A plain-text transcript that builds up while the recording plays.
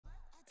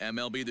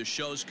MLB The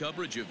Show's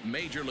coverage of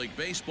Major League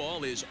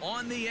Baseball is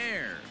on the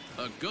air.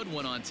 A good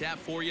one on tap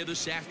for you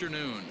this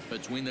afternoon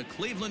between the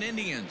Cleveland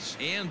Indians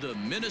and the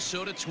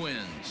Minnesota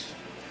Twins.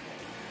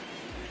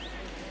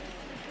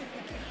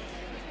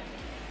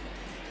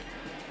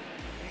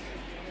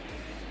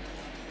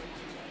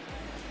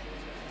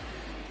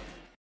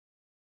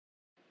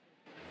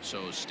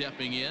 So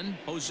stepping in,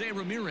 Jose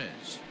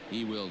Ramirez.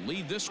 He will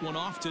lead this one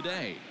off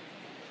today.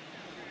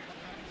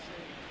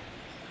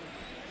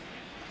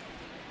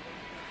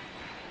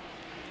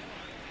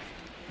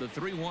 The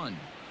 3-1.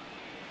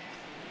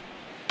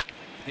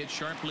 Hit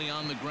sharply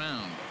on the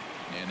ground,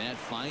 and that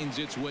finds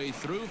its way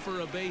through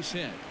for a base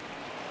hit.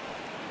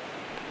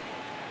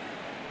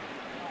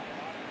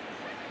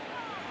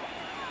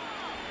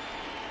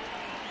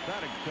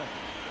 Batting second,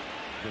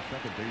 the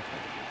second baseman.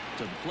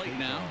 To the plate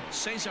now,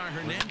 Cesar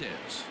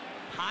Hernandez.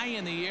 High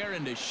in the air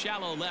into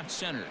shallow left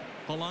center.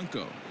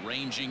 Polanco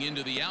ranging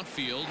into the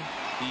outfield.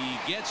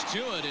 He gets to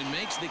it and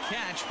makes the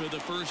catch for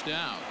the first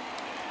out.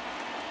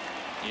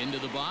 Into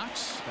the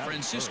box,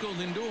 Francisco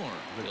Lindor.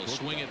 He'll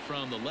swing it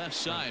from the left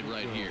side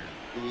right here.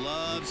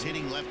 Loves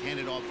hitting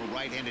left-handed off of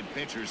right-handed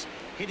pitchers,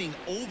 hitting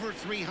over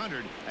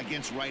 300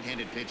 against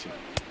right-handed pitching.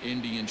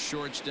 Indian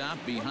shortstop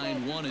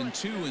behind 1 and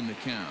 2 in the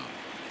count.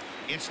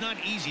 It's not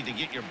easy to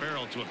get your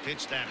barrel to a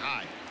pitch that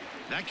high.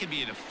 That can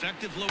be an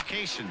effective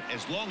location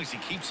as long as he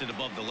keeps it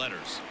above the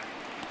letters.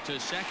 To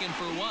second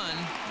for one,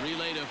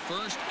 relay to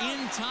first in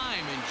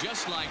time, and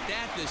just like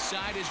that, the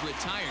side is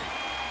retired.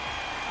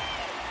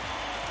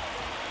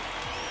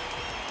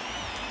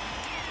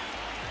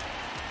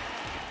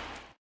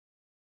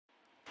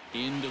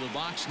 Into the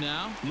box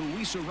now,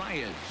 Luis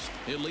Arias.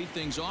 He'll lead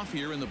things off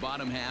here in the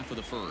bottom half of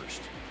the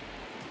first.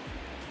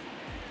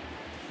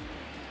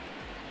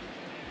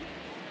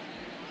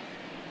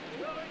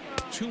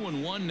 Two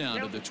and one now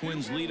to the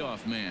Twins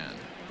leadoff man.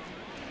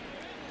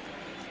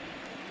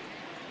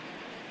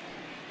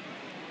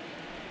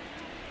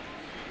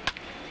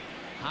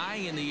 High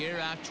in the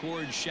air out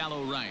towards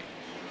shallow right.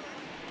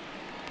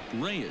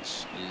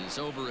 Reyes is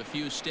over a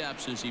few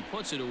steps as he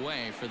puts it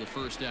away for the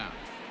first out.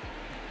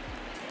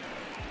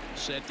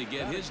 Set to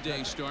get his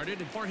day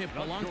started, Jorge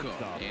Polanco,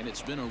 and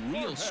it's been a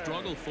real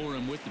struggle for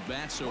him with the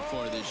bat so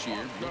far this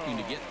year, looking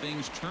to get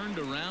things turned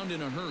around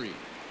in a hurry.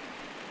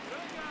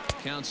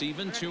 Counts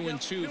even, 2 and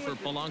 2 for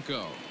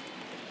Polanco.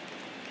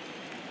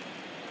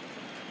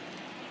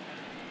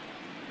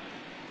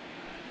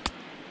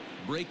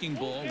 Breaking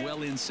ball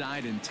well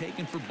inside and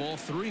taken for ball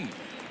 3.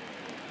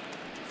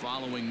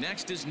 Following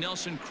next is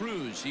Nelson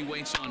Cruz. He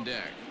waits on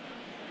deck.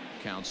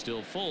 Count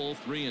still full,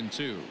 3 and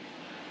 2.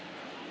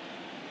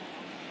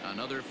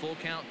 Another full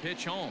count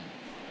pitch home.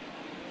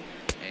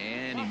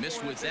 And he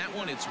missed with that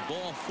one. It's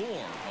ball 4.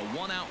 A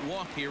 1-out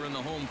walk here in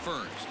the home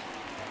first.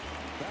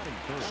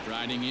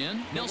 Striding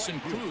in, Nelson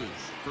Cruz.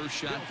 First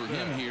shot for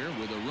him here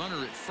with a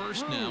runner at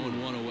first now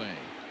and 1 away.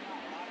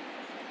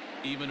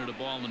 Even at a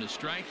ball and a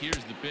strike,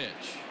 here's the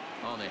pitch.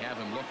 Oh, they have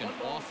him looking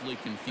awfully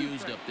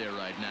confused up there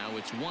right now.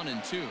 It's 1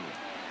 and 2.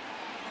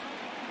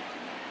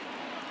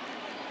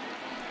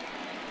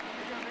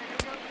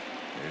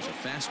 There's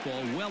a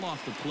fastball well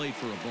off the plate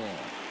for a ball.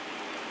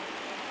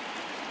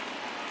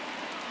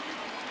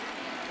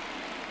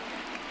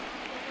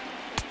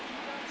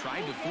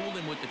 Tried to fool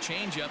him with the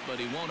changeup, but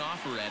he won't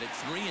offer at it.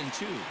 3 and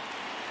 2.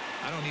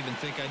 I don't even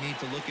think I need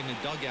to look in the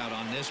dugout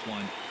on this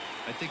one.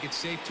 I think it's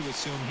safe to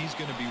assume he's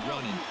going to be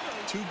running.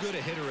 Too good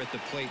a hitter at the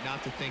plate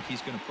not to think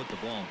he's going to put the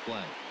ball in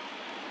play.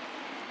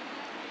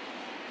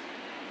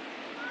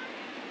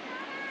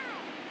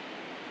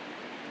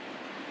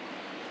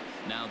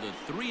 Now the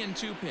 3 and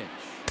 2 pitch.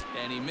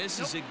 And he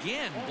misses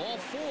again. Ball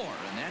 4.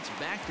 And that's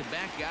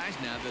back-to-back guys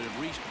now that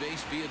have reached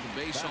base via the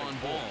base on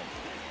ball.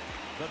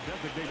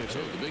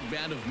 So the big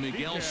bat of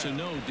Miguel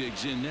Sano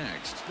digs in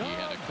next. He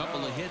had a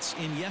couple of hits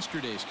in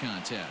yesterday's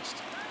contest.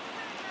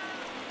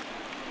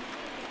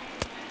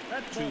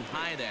 Too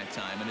high that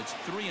time, and it's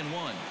 3 and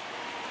 1.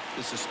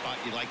 This is a spot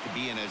you like to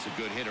be in as a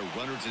good hitter.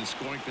 Runners in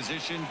scoring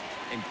position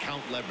and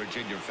count leverage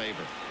in your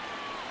favor.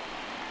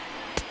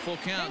 Full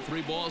count,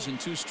 3 balls and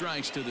 2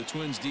 strikes to the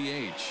Twins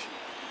DH.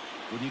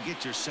 When you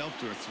get yourself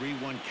to a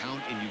 3-1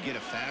 count and you get a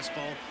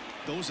fastball,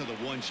 those are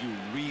the ones you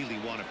really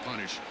want to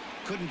punish.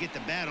 Couldn't get the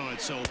bat on it,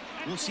 so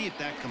we'll see if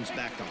that comes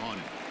back to haunt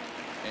him.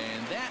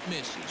 And that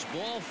misses.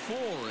 Ball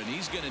 4, and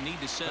he's going to need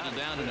to settle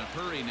down in a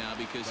hurry now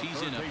because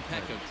he's in a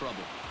peck of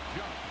trouble.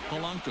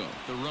 Polanco,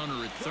 the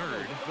runner at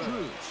third.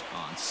 Cruz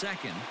on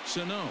second.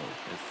 Sano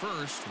at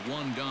first.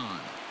 1 gone.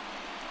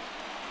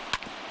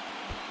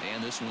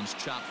 And this one's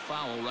chopped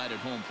foul right at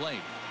home plate.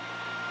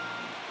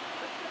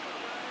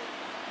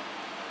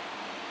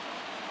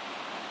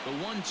 The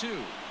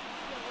 1-2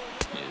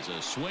 is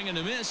a swing and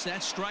a miss.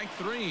 That's strike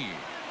 3.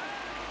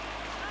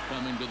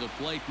 Coming to the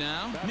plate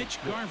now, Mitch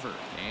Garver,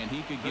 and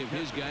he could give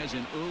his guys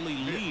an early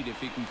lead if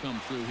he can come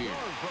through here.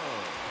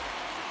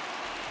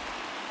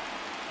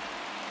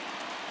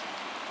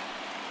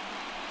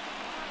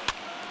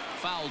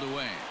 Fouled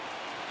away.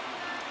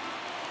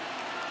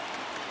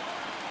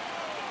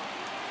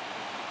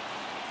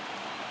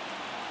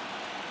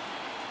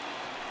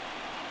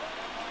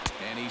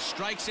 And he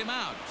strikes him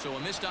out. So a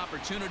missed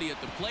opportunity at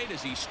the plate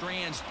as he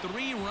strands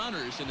 3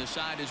 runners and the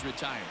side is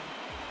retired.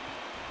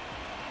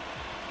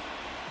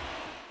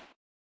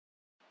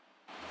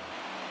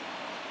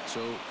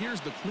 So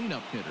here's the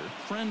cleanup hitter,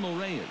 Franmil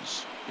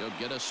Reyes. He'll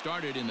get us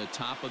started in the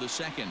top of the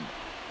second.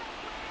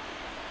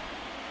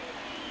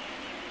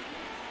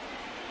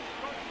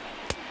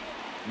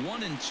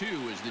 One and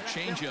two as the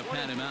changeup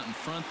had him out in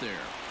front there.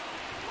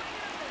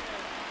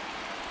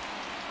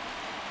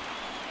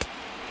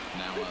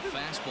 Now a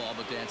fastball,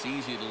 but that's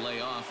easy to lay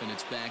off, and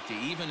it's back to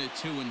even at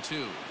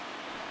 2-2.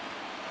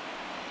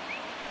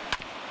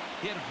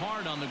 Hit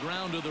hard on the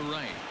ground to the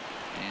right.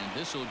 And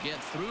this will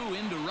get through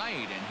into right,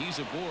 and he's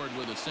aboard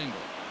with a single.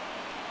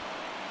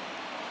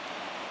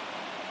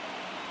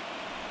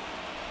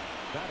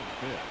 Batting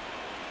fifth,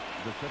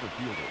 the center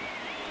fielder,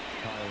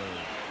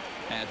 Tyler.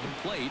 At the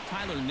plate,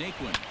 Tyler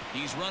Naquin.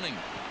 He's running.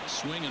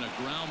 Swinging a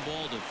ground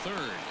ball to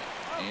third.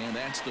 And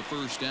that's the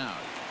first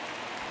out.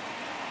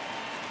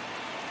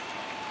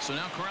 So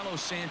now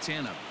Carlos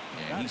Santana.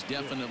 And he's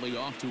definitely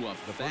off to a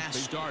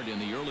fast start in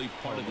the early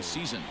part of the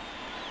season.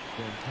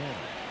 The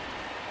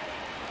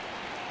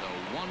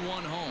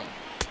 1-1 home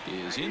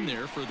is in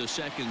there for the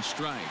second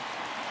strike.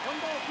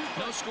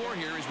 No score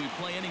here as we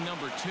play inning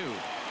number 2.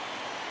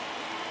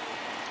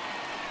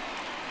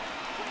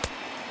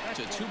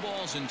 To 2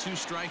 balls and 2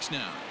 strikes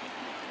now.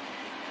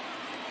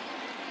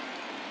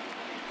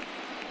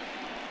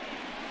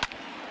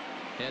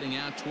 Heading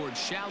out towards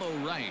shallow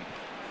right.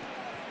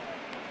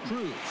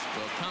 Cruz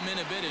will come in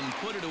a bit and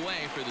put it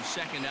away for the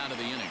second out of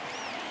the inning.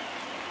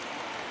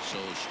 So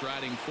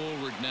striding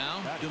forward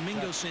now,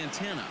 Domingo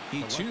Santana.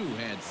 He too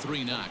had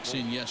 3 knocks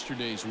in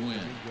yesterday's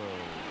win.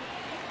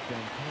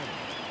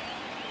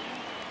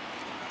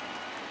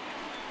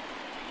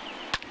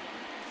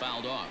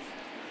 Fouled off.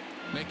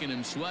 Making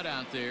him sweat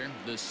out there.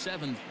 The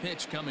 7th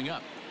pitch coming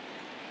up.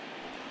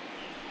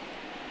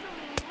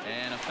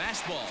 And a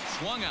fastball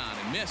swung on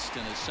and missed,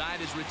 and the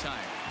side is retired.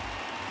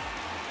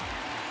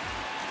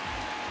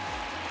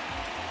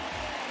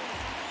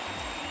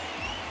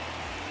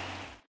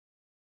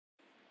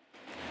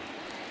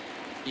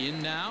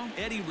 In now,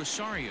 Eddie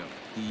Rosario.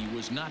 He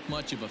was not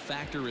much of a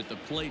factor at the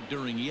plate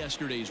during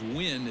yesterday's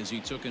win as he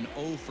took an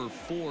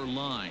 0-for-4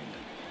 line.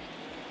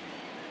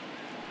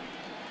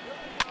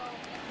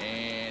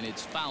 And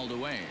it's fouled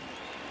away.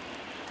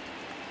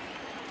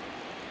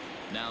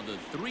 Now the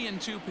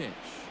 3-2 pitch.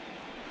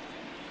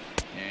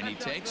 And he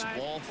takes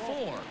ball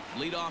 4.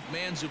 Leadoff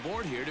man's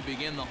aboard here to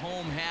begin the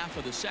home half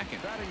of the second.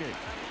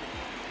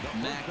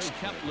 Max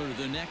Kepler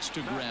the next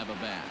to grab a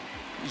bat.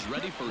 He's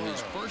ready for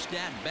his first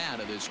at-bat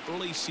of this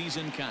early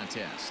season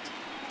contest.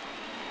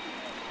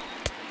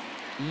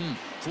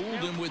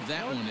 Fooled him with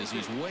that one as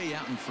he's way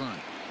out in front.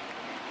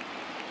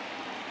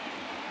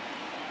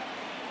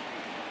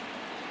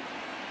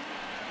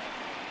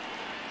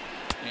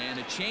 And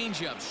a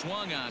changeup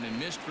swung on and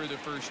missed for the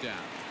first out.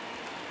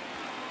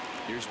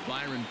 Here's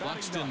Byron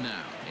Buxton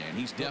now, and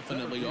he's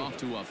definitely off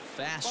to a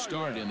fast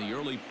start in the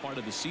early part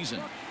of the season.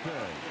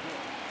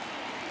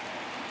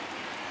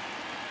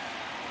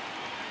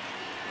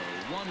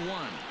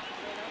 1-1.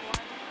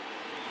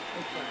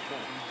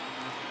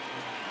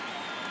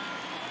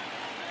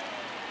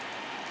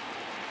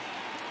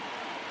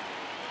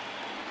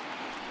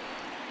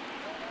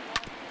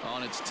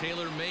 On it's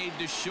tailor-made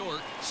to short.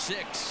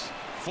 6,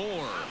 4,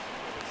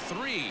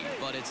 3,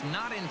 but it's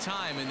not in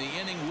time, and the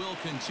inning will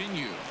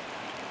continue.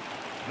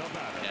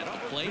 At the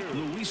plate,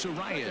 Luis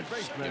Arias.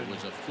 It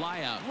was a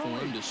flyout for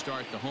him to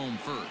start the home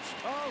first.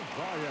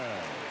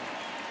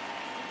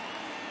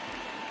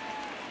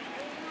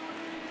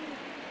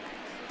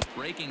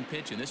 Breaking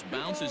pitch, and this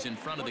bounces in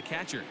front of the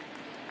catcher.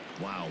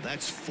 Wow,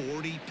 that's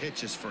 40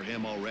 pitches for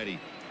him already.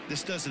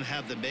 This doesn't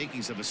have the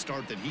makings of a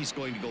start that he's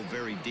going to go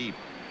very deep.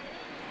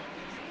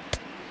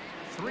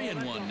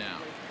 3-1 now.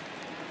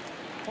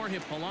 Jorge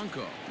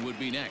Polanco would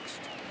be next.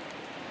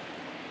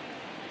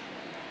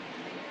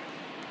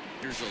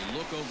 Here's a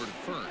look over to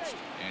first,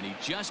 and he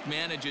just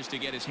manages to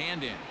get his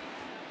hand in.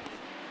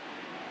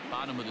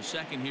 Bottom of the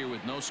second here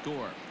with no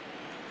score.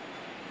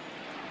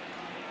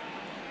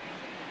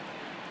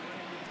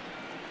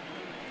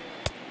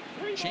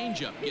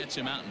 Changeup gets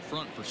him out in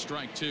front for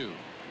strike 2.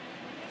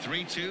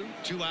 3-2,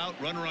 2 out,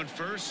 runner on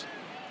first.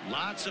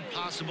 Lots of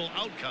possible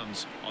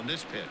outcomes on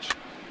this pitch.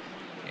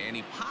 And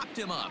he popped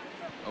him up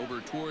over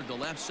toward the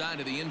left side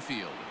of the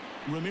infield.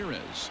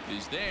 Ramirez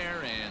is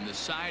there, and the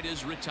side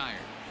is retired.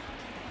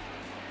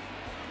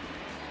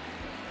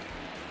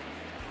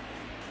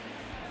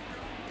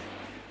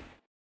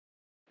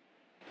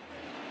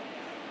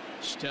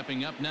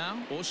 Stepping up now,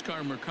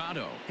 Oscar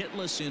Mercado,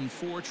 hitless in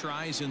 4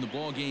 tries in the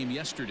ball game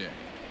yesterday.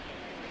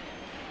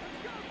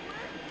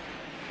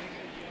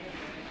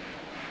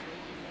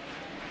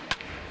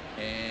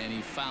 And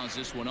he fouls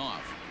this one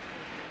off.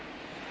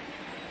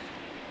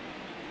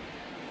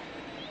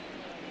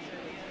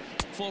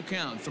 Full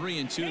count,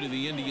 3-2 to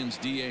the Indians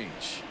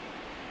DH.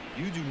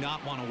 You do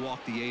not want to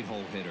walk the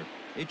 8-hole hitter.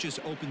 It just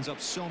opens up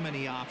so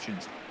many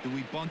options. Do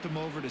we bunt him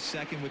over to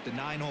second with the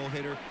 9-hole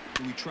hitter?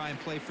 Do we try and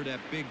play for that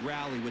big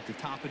rally with the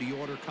top of the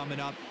order coming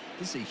up?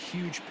 This is a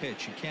huge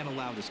pitch. You can't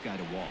allow this guy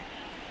to walk.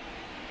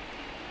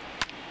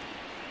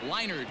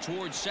 Liner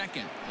towards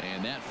second,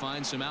 and that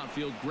finds some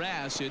outfield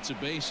grass. It's a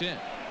base hit.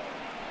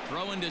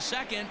 Throw into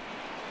second,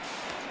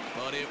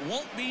 but it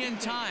won't be in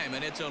time,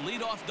 and it's a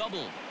leadoff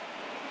double.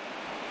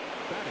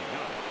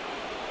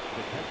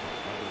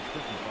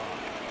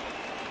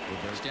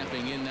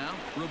 Stepping in now,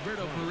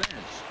 Roberto Perez.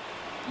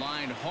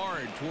 Lined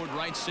hard toward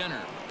right center.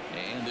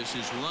 And this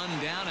is run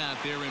down out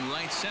there in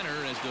right center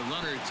as the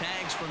runner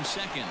tags from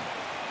second.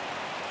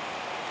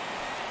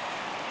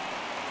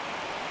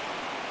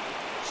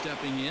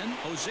 Stepping in,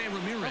 Jose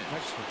Ramirez.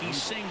 He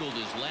singled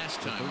his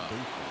last time up.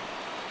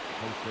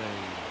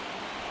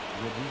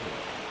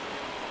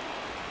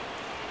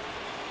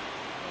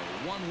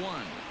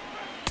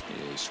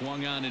 1-1 is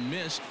swung on and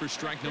missed for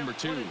strike number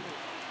 2.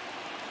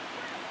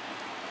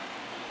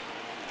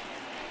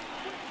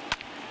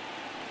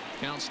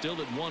 Count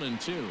still at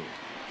 1-2.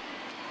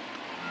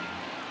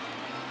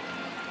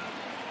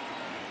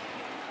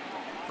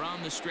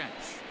 From the stretch.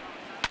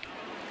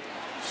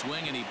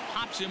 Swing, and he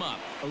pops him up.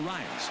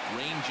 Arias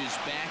ranges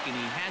back, and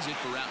he has it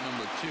for out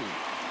number 2.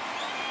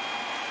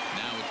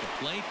 Now at the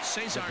plate,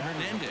 Cesar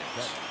Hernandez.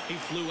 He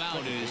flew out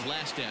in his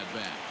last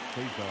at-bat.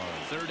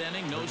 Third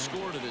inning, no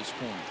score to this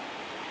point.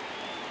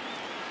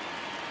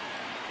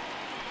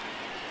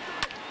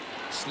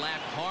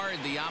 Slapped hard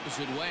the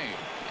opposite way.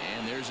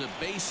 And there's a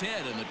base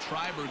hit, and the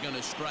Tribe are going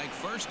to strike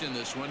first in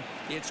this one.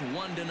 It's 1-0.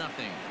 Now batting,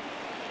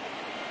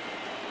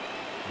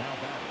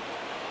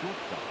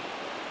 shortstop,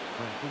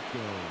 Francisco.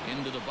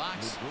 Into the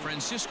box,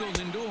 Francisco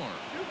Lindor.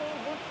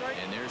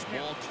 And there's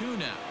ball 2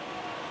 now.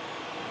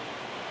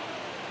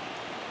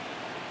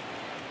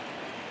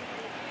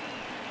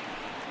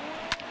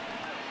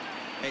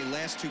 Hey,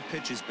 last 2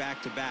 pitches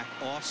back-to-back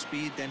off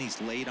speed, then he's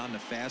late on the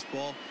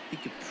fastball. He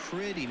could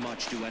pretty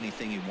much do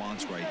anything he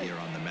wants right here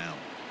on the mound.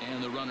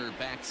 And the runner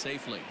back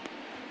safely.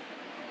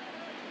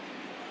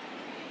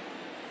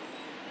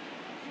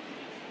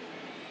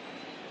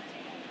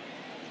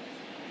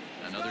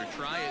 Another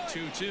try at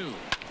 2-2.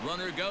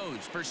 Runner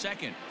goes for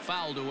second.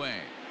 Fouled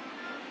away.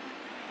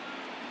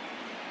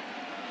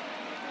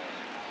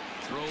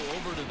 Throw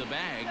over to the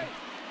bag.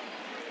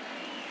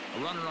 A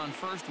runner on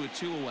first with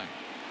 2 away.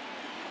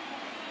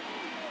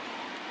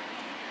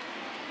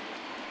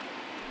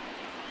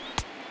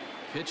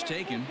 Pitch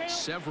taken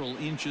several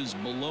inches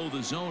below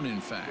the zone, in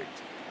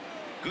fact.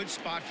 Good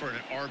spot for an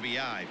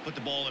RBI. Put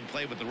the ball in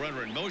play with the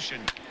runner in motion.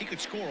 He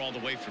could score all the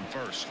way from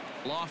first.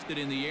 Lofted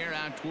in the air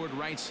out toward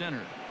right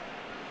center.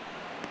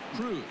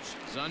 Cruz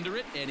is under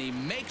it, and he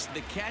makes the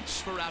catch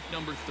for out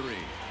number 3.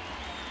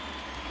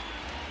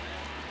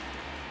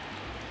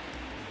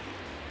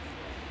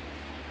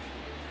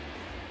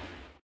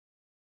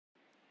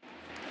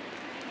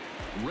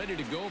 Ready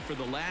to go for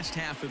the last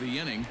half of the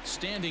inning.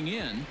 Standing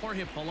in,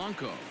 Jorge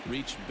Polanco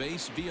reached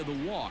base via the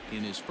walk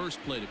in his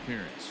first plate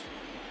appearance.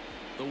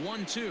 The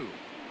 1-2.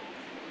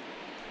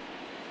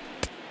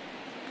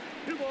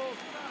 2 balls,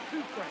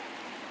 2 strikes.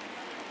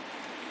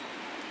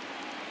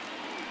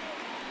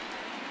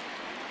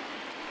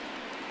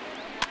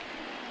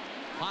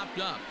 Popped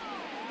up.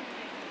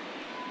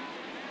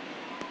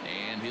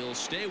 And he'll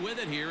stay with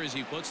it here as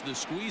he puts the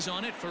squeeze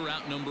on it for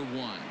out number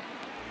 1.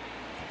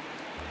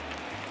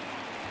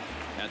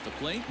 At the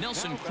plate,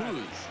 Nelson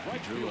Cruz. He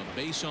drew a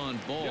base on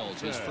balls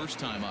his first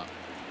time up.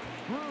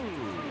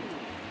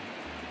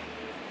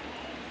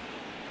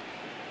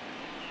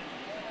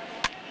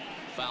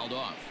 Fouled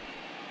off.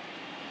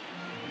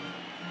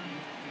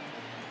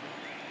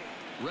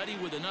 Ready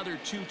with another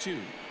 2-2.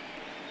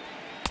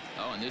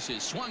 Oh, and this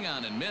is swung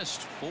on and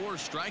missed. 4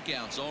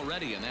 strikeouts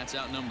already, and that's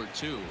out number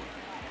 2.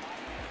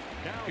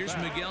 Here's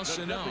Miguel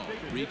Sano.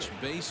 Reached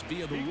base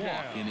via the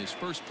walk in his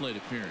first plate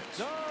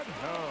appearance.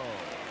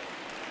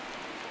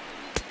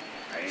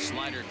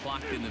 Slider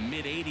clocked in the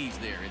mid-80s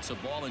there. It's a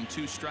ball and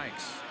 2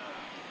 strikes.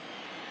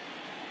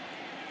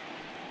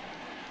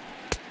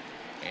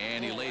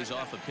 And he lays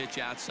off a pitch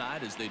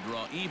outside as they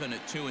draw even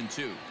at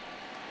 2-2.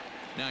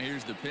 Now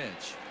here's the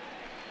pitch.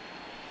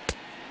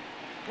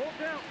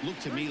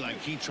 Looked to me like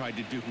he tried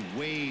to do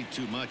way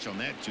too much on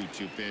that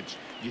 2-2 pitch.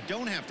 You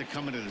don't have to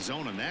come into the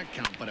zone on that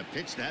count, but a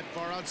pitch that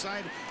far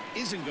outside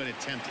isn't going to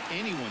tempt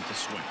anyone to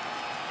swing.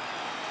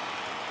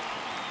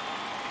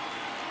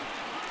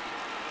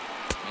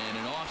 And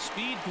an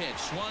off-speed pitch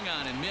swung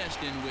on and missed,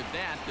 and with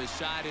that, the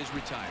side is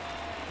retired.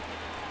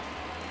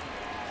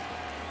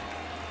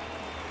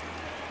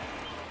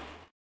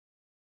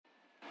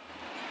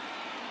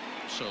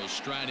 So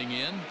striding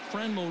in,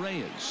 Franmil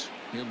Reyes.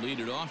 He'll lead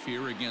it off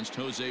here against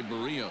Jose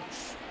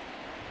Barrios.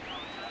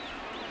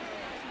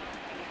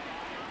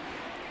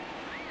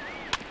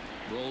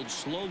 Rolled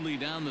slowly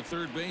down the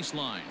third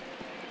baseline.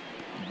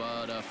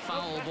 But a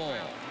foul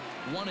ball.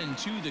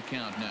 1-2 the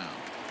count now.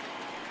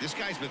 This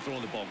guy's been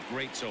throwing the ball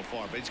great so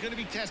far, but he's going to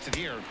be tested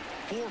here.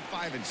 4,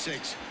 5, and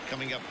 6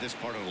 coming up this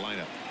part of the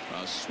lineup.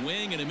 A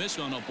swing and a miss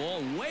on a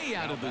ball way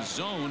out of the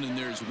zone, and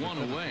there's one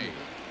away.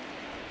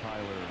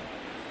 Tyler O'Neill. Now batting, the center fielder, Tyler O'Neill. Here's Miguel Sano. Reached base via the walk in his first plate appearance. The 1-2. 2 balls, 2 strikes.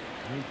 Tyler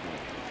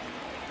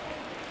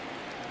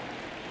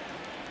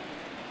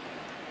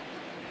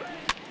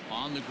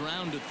On the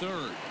ground to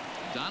third.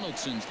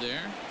 Donaldson's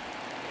there.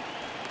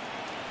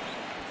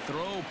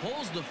 Throw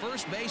pulls the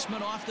first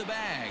baseman off the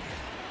bag.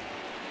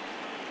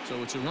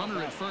 So it's a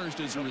runner at first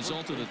as a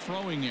result of the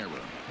throwing error.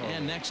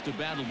 And next to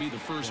bat will be the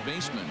first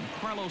baseman,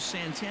 Carlos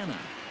Santana.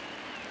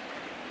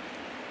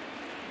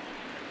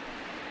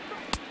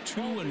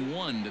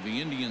 2-1 to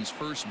the Indians'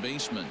 first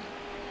baseman.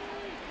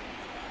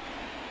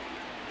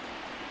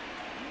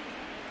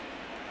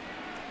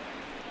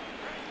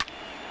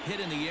 Hit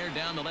in the air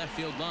down the left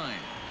field line.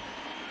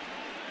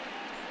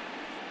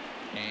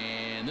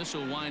 And this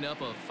will wind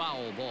up a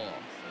foul ball.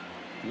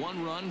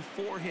 1 run,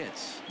 4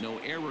 hits. No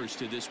errors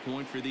to this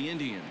point for the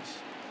Indians.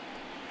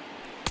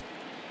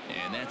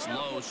 And that's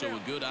low, so a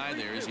good eye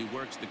there as he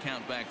works the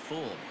count back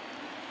full.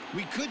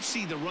 We could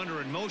see the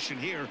runner in motion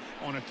here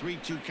on a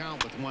 3-2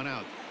 count with 1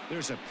 out.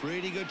 There's a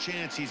pretty good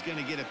chance he's going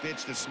to get a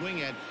pitch to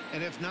swing at,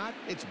 and if not,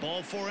 it's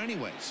ball 4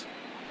 anyways.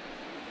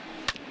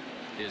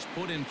 Is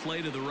put in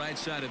play to the right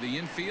side of the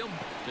infield.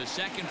 To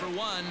second for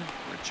 1.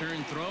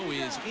 Return throw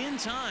is in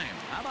time.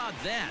 How about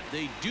that?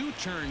 They do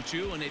turn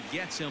 2, and it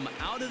gets him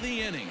out of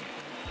the inning.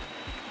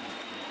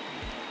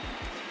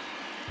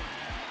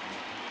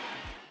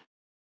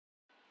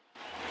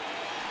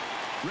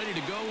 Ready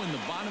to go in the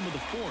bottom of the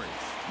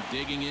 4th.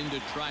 Digging in to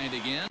try it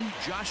again,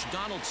 Josh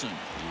Donaldson.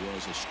 He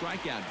was a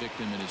strikeout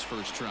victim in his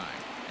first try.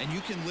 And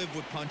you can live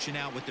with punching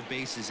out with the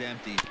bases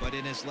empty, but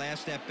in his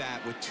last at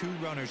bat with 2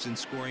 runners in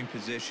scoring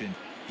position,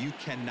 you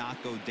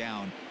cannot go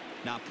down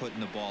not putting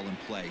the ball in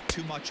play.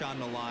 Too much on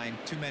the line,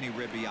 too many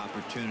ribby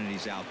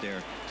opportunities out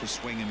there to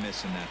swing and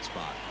miss in that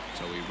spot.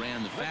 So he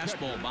ran the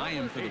fastball by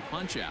him for the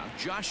punch out.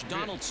 Josh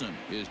Donaldson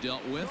is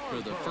dealt with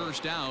for the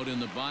first out in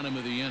the bottom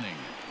of the inning.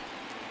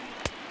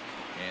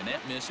 And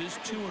that misses.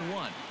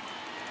 2-1.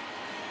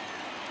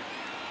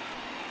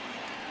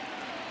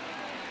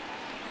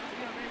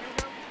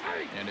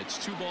 And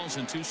it's 2 balls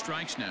and 2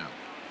 strikes now.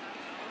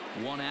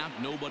 1 out,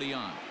 nobody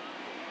on.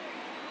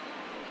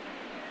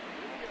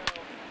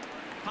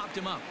 Popped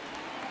him up.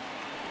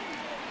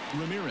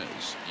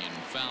 Ramirez in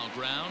foul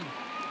ground.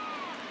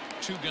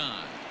 2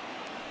 gone.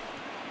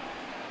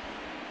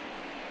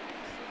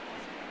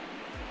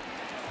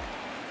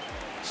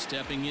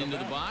 Stepping into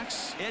the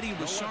box, Eddie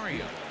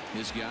Rosario.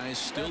 This guy's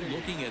still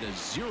looking at a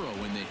 0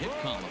 in the hit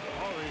column.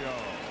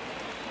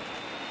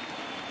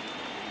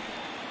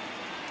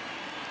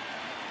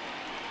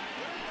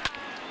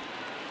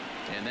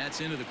 And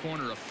that's into the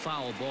corner, a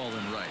foul ball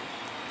in right.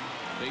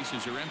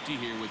 Bases are empty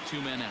here with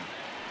 2 men out.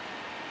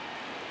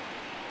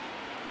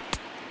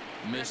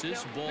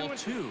 Misses, ball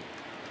 2.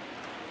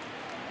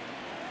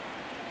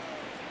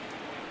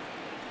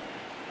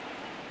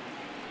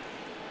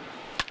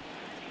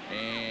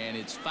 And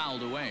it's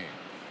fouled away.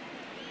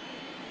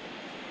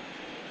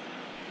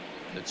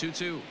 The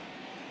 2-2.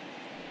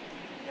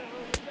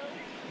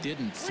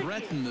 Didn't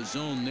threaten the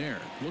zone there.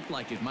 Looked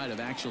like it might have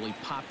actually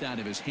popped out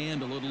of his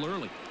hand a little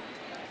early.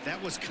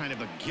 That was kind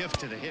of a gift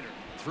to the hitter.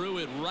 Threw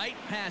it right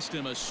past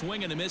him, a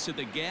swing and a miss at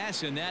the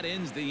gas, and that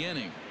ends the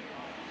inning.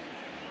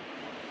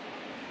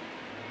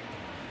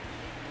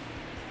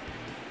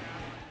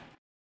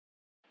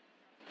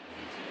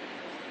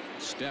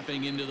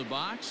 Stepping into the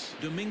box,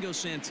 Domingo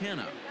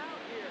Santana.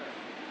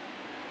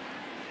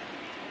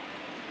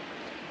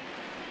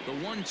 The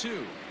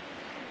 1-2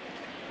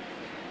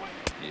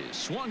 is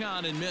swung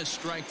on and missed.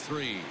 Strike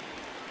 3.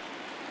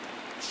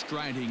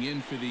 Striding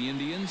in for the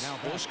Indians,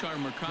 Oscar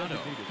Mercado.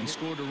 He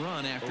scored a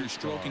run after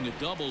stroking a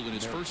double in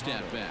his first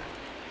at-bat.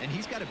 And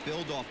he's got to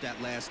build off that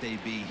last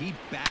AB. He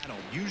battled.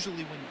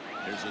 Usually when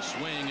there's a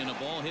swing and a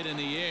ball hit in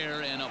the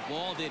air, and a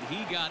ball that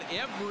he got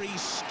every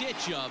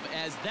stitch of,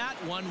 as that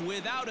one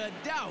without a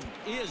doubt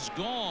is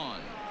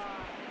gone.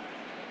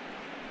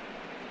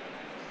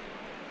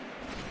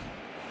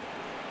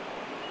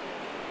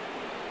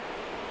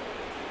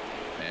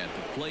 At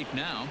the plate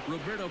now,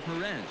 Roberto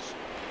Perez.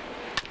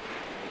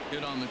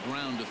 Hit on the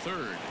ground to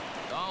third.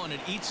 Oh, and it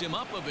eats him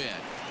up a bit.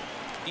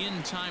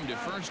 In time to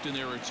first, and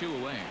there are 2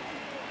 away.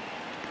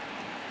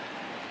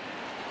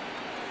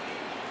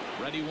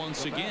 Ready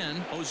once again,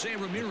 Jose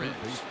Ramirez.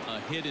 A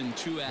hit in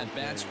 2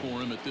 at-bats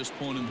for him at this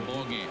point in the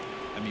ballgame.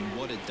 I mean,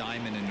 what a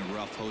diamond in the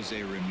rough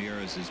Jose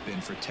Ramirez has been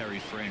for Terry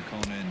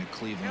Francona and the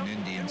Cleveland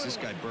Indians. This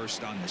guy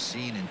burst on the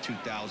scene in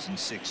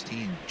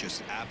 2016,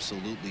 just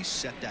absolutely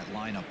set that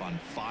lineup on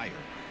fire.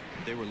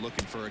 They were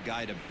looking for a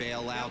guy to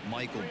bail out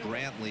Michael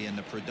Brantley, and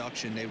the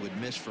production they would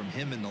miss from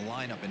him in the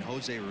lineup, and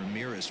Jose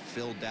Ramirez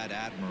filled that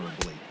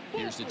admirably.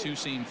 Here's the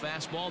 2-seam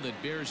fastball that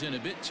bears in a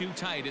bit too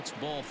tight. It's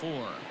ball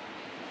 4.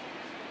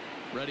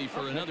 Ready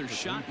for another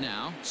shot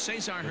now,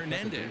 Cesar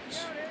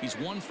Hernandez. He's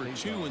 1 for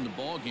 2 in the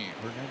ball game.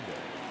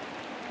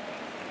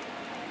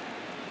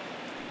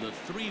 The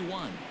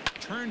 3-1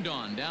 turned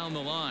on down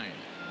the line,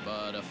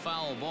 but a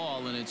foul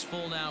ball, and it's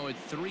full now at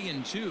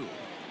 3-2.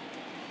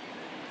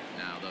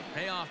 Now the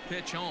payoff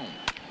pitch home,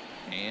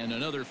 and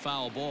another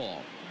foul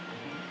ball.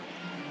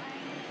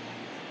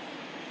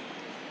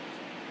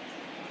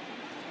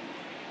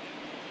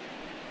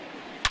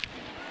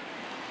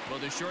 Well,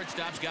 the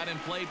shortstop's got him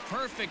played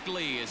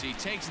perfectly as he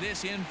takes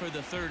this in for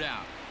the third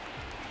out.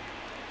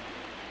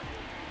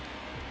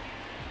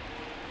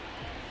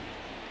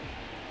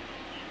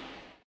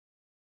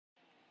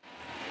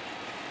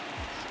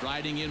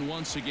 Striding in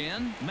once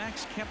again,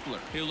 Max Kepler.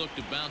 He'll look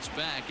to bounce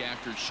back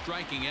after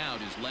striking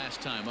out his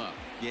last time up.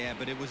 Yeah,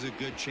 but it was a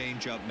good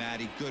changeup,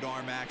 Matty. Good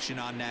arm action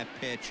on that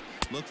pitch.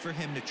 Look for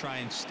him to try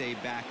and stay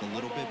back a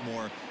little bit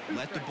more.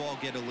 Let the ball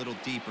get a little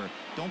deeper.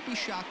 Don't be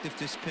shocked if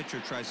this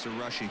pitcher tries to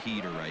rush a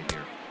heater right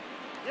here.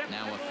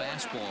 Now a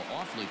fastball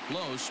awfully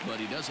close, but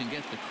he doesn't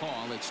get the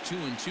call. It's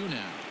 2-2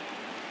 now.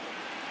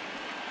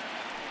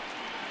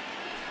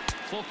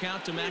 Full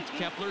count to Max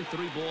Kepler.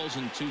 3 balls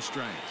and 2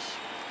 strikes.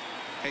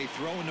 Hey,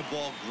 throwing the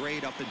ball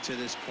great up until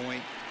this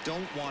point.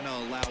 Don't want to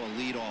allow a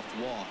leadoff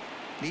walk.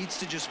 Needs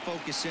to just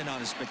focus in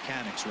on his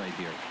mechanics right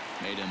here.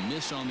 Made a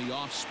miss on the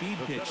off-speed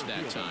pitch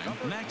that time.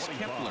 Max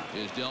Kepler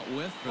is dealt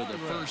with for the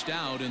first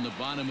out in the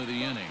bottom of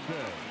the inning.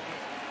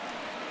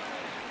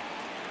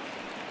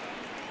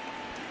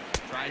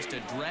 Tries to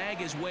drag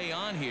his way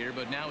on here,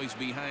 but now he's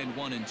behind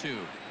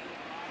 1-2.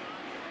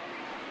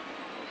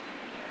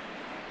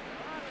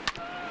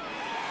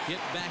 Hit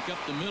back up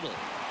the middle.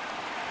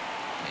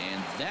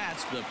 And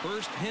that's the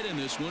first hit in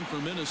this one for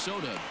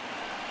Minnesota.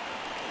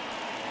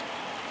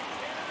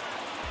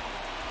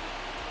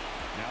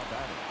 Now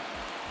batting,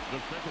 the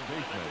second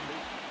baseman,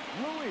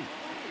 Luis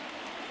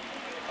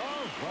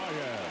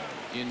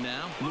Arias. In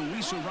now,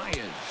 Luis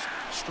Arias.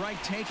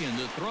 Strike taken.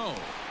 The throw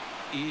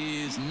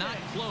is not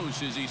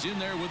close as he's in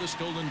there with a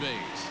stolen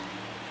base.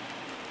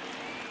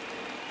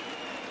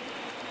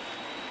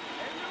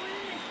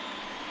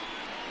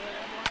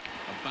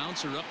 A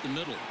bouncer up the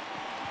middle.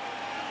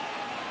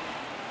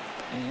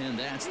 And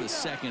that's the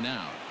second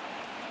out.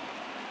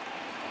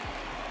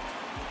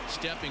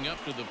 Stepping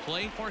up to the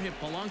plate, Jorge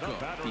Polanco.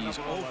 He's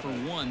 0 for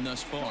 1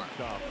 thus far.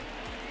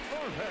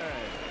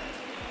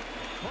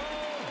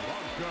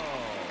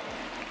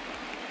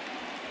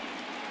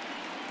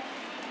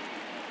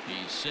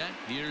 He's set.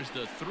 Here's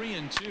the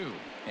 3-2.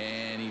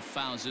 And he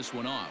fouls this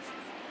one off.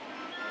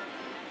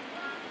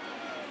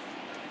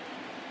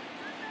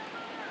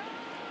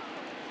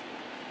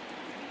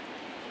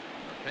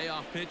 The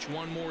payoff pitch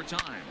one more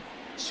time.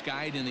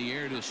 Skied in the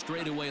air to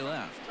straightaway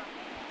left.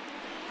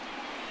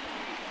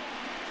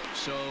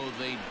 So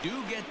they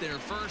do get their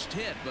first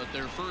hit, but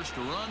their first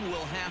run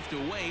will have to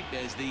wait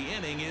as the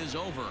inning is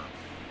over.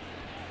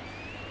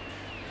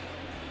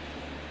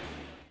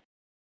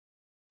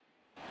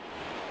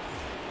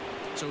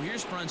 So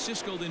here's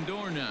Francisco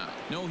Lindor now.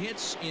 No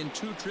hits in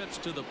 2 trips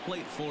to the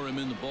plate for him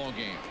in the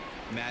ballgame.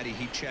 Matty,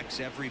 he checks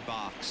every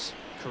box.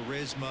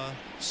 Charisma,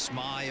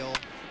 smile,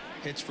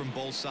 hits from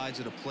both sides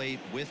of the plate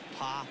with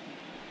pop.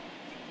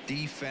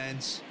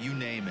 Defense, you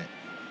name it.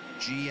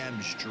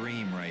 GM's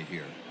dream right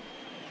here.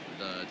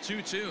 The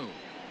 2-2.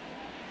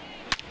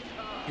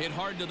 Hit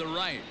hard to the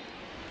right.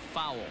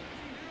 Foul.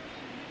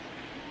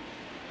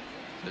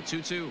 The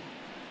 2-2.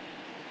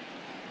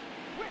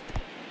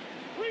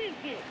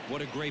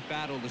 What a great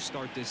battle to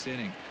start this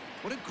inning.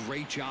 What a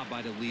great job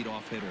by the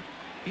leadoff hitter.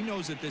 He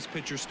knows that this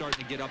pitcher's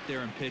starting to get up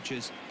there in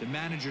pitches. The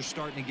manager's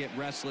starting to get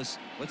restless.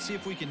 Let's see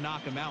if we can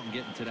knock him out and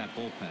get into that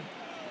bullpen.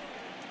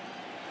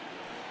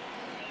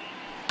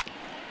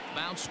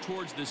 Bounce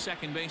towards the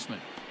second baseman.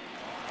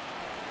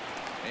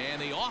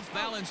 And the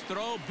off-balance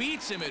throw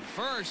beats him at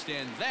first,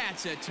 and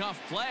that's a tough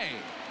play.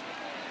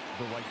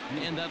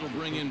 And that'll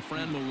bring in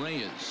Franmil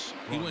Reyes.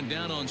 He went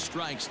down on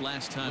strikes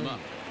last time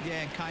up.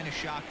 Yeah, and kind of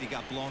shocked he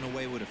got blown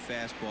away with a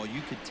fastball.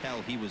 You could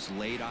tell he was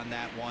late on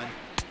that one.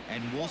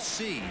 And we'll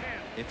see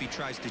if he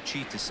tries to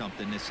cheat to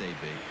something this AB.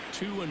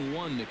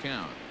 2-1 to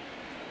count.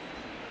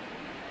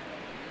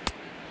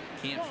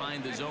 Can't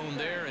find the zone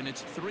there, and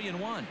it's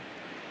 3-1.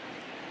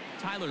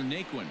 Tyler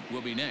Naquin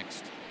will be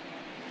next.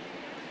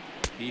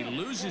 He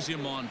loses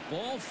him on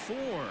ball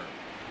 4.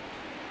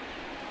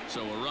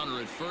 So a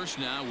runner at first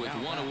now with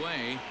 1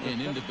 away,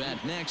 and into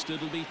bat next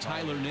it'll be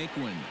Tyler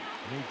Naquin.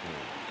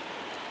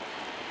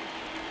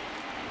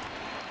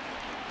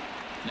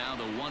 Now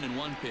the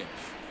 1-1 pitch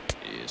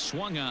is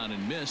swung on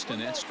and missed,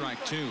 and that's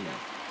strike 2.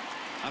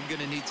 I'm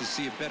going to need to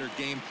see a better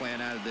game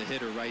plan out of the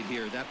hitter right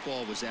here. That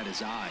ball was at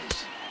his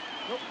eyes.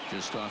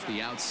 Just off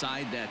the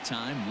outside that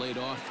time, laid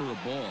off for a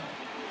ball.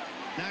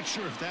 Not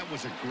sure if that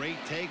was a great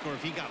take or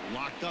if he got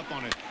locked up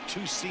on a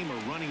 2-seamer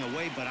running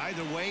away, but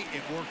either way,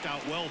 it worked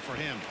out well for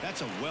him.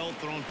 That's a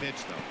well-thrown pitch,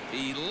 though.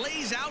 He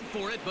lays out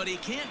for it, but he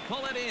can't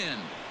pull it in.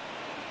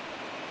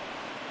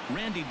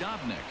 Randy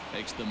Dobnak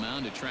takes the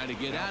mound to try to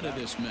get out of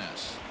this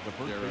mess.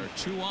 There are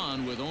 2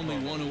 on with only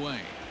 1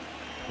 away.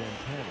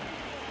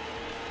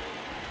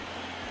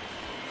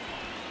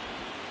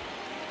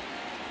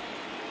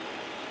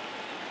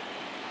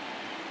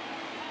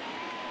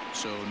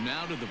 So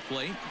now to the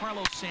plate,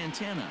 Carlos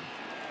Santana.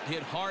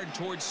 Hit hard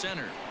towards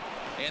center.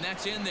 And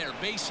that's in there.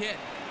 Base hit.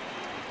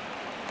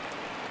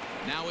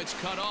 Now it's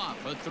cut off.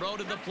 A throw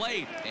to the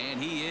plate.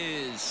 And he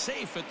is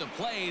safe at the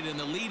plate. And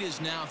the lead is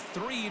now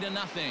 3-0. The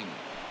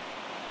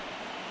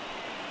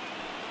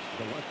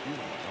left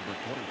fielder, number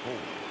 24,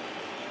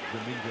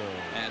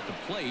 At the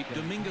plate,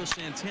 Domingo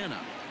Santana.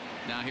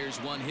 Now here's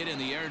one hit in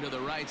the air to the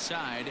right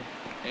side,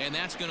 and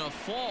that's going to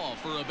fall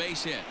for a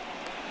base hit.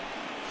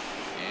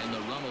 And the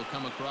run will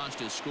come across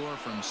to score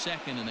from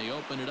second, and they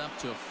open it up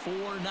to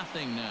 4-0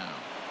 now.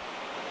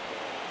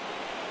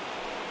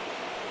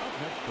 Up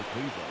next for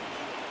Cleveland,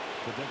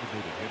 the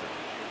designated hitter,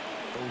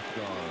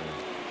 Oscar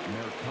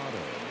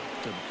Mercado.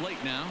 To the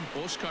plate now,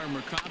 Oscar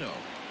Mercado.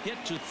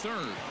 Hit to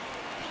third.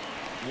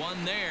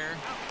 One there.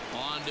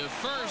 On to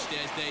first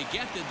as they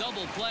get the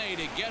double play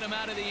to get him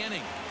out of the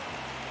inning.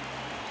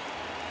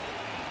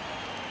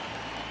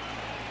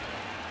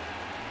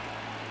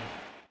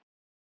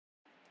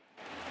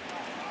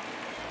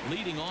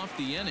 Leading off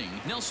the inning,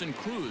 Nelson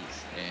Cruz,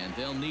 and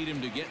they'll need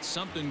him to get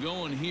something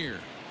going here.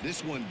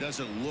 This one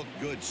doesn't look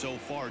good so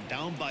far.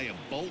 Down by a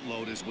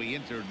boatload as we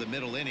enter the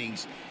middle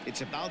innings.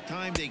 It's about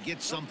time they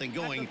get something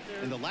going,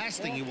 and the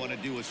last thing you want to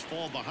do is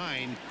fall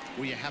behind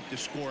where you have to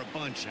score a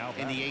bunch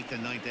in the 8th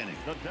and 9th inning.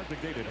 The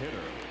designated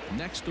hitter.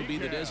 Next will be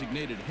the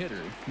designated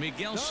hitter,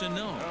 Miguel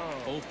Sano.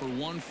 0 for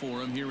 1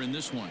 for him here in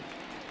this one.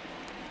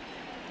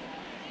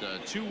 The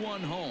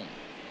 2-1 home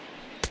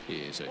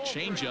is a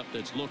changeup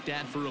that's looked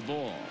at for a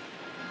ball.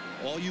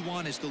 All you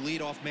want is the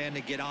leadoff man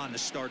to get on to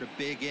start a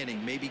big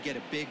inning, maybe get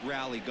a big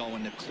rally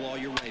going to claw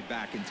your way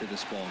back into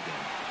this ball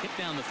game. Hit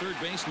down the third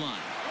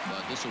baseline,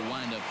 but this will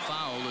wind up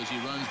foul as he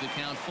runs the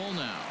count full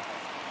now.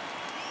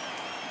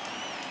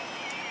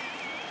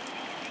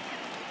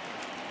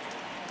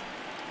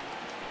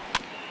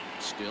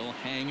 Still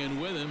hanging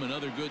with him.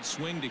 Another good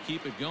swing to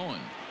keep it going.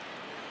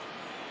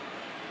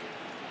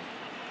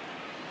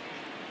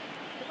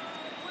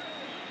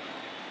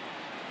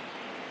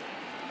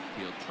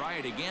 He'll try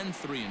it again,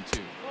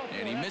 3-2.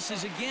 And he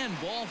misses again,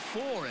 ball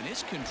 4, and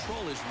his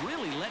control is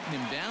really letting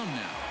him down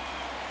now.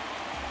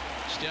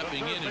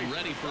 Stepping in and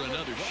ready for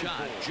another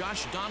shot,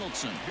 Josh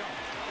Donaldson.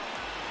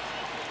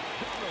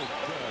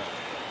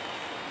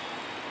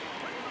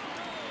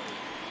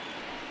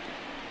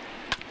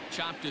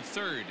 Chopped to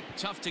third,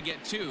 tough to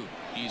get to.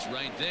 He's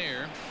right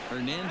there.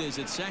 Hernandez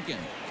at second.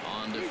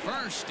 On to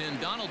first, and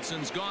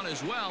Donaldson's gone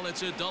as well.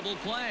 It's a double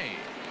play.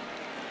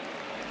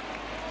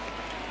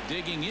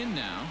 Digging in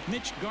now,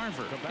 Mitch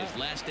Garver. His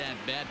last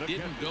at-bat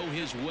didn't go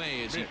his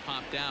way as he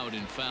popped out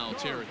in foul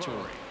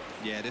territory.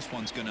 Yeah, this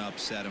one's going to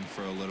upset him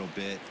for a little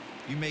bit.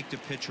 You make the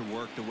pitcher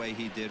work the way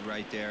he did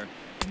right there,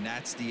 and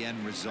that's the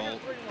end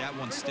result. That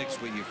one sticks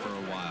with you for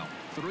a while.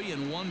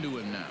 3-1 to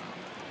him now.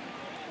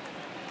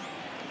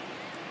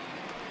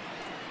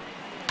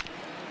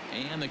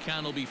 And the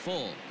count will be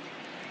full.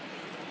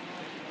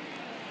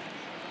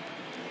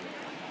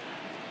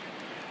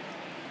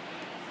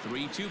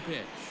 Three-two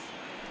pitch.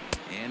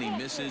 And he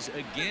misses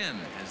again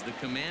as the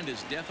command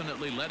is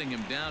definitely letting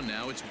him down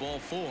now. It's ball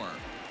 4.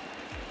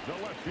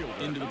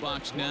 Into the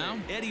box now,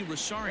 Eddie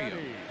Rosario.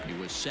 He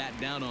was sat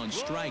down on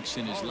strikes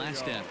in his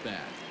last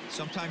at-bat.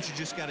 Sometimes you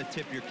just got to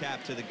tip your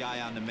cap to the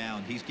guy on the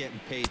mound. He's getting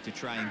paid to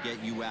try and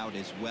get you out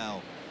as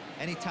well.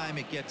 Anytime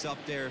it gets up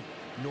there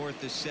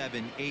north of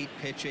 7, 8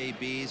 pitch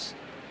ABs,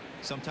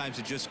 sometimes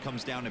it just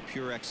comes down to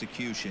pure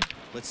execution.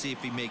 Let's see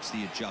if he makes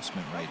the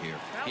adjustment right here.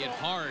 Hit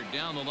hard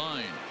down the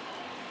line.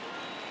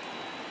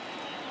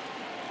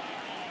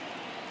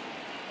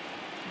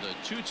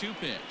 The 2-2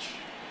 pitch.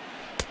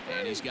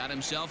 And he's got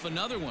himself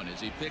another one as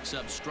he picks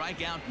up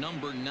strikeout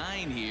number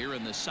 9 here,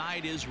 and the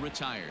side is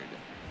retired.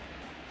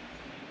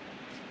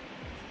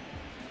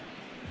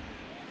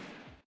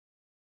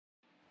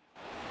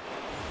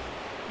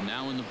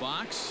 Now in the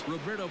box,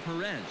 Roberto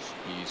Perez.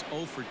 He's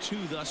 0 for 2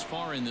 thus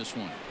far in this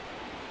one.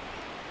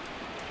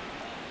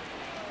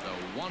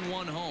 The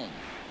 1-1 home.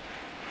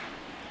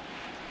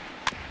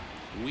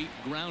 Weak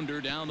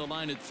grounder down the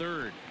line at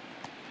third.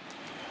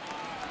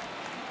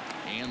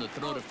 And the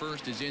throw to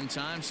first is in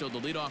time, so the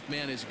leadoff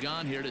man is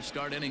gone here to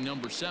start inning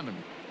number 7.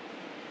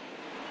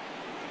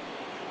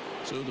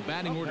 So the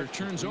batting order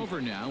turns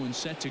over now and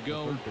set to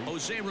go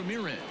Jose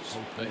Ramirez.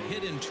 A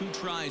hit in 2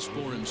 tries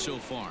for him so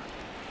far.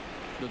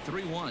 The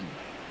 3-1.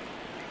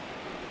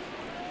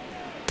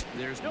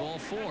 There's ball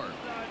 4.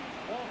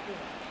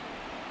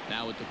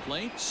 Now at the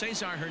plate,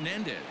 Cesar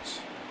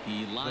Hernandez.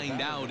 He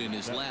lined out in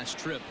his last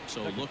trip,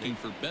 so looking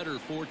for better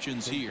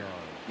fortunes here.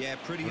 Yeah,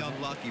 pretty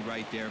unlucky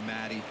right there,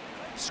 Matty.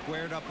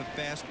 Squared up a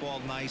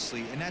fastball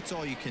nicely, and that's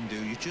all you can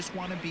do. You just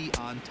want to be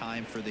on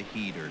time for the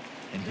heater,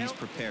 and he's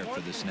prepared for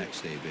this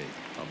next AB.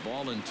 A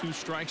ball and 2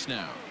 strikes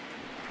now.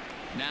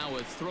 Now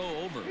a throw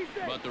over,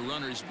 but the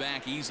runner's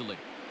back easily.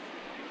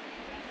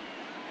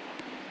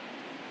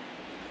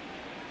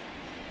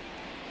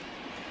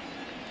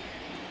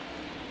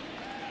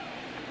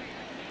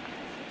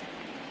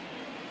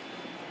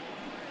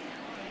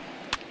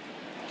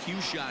 Cue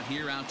shot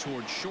here out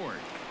towards short.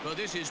 But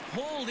this is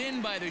pulled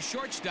in by the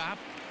shortstop.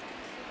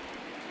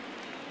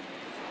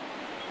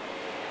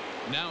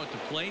 Now at the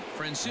plate,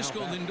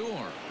 Francisco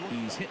Lindor.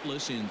 He's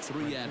hitless in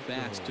 3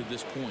 at-bats to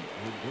this point.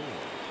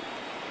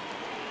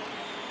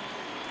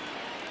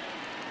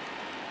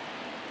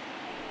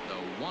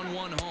 The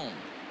 1-1 home.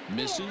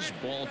 Misses,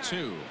 ball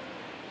 2.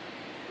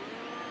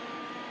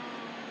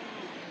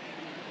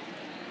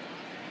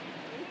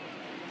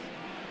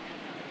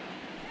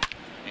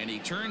 And he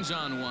turns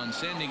on one,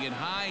 sending it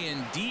high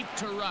and deep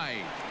to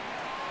right.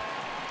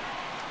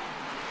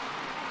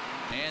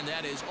 And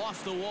that is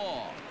off the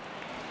wall.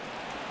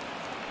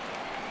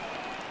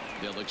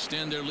 They'll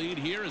extend their lead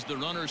here as the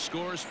runner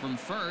scores from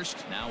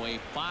first. Now a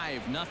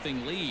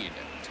 5-0 lead.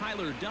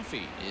 Tyler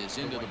Duffy is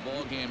into the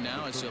ball game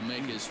now as he'll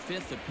make his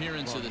 5th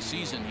appearance of the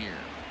season here.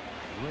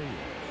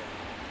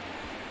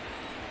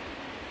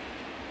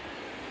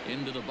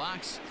 Into the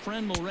box,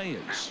 Franmil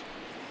Reyes.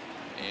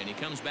 And he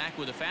comes back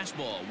with a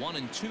fastball.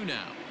 1-2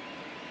 now.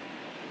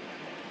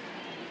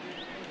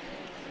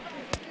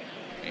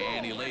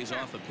 And he lays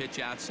off a pitch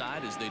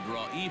outside as they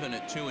draw even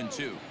at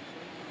 2-2.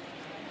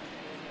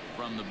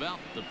 From the belt,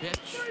 the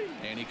pitch,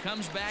 and he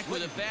comes back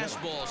with a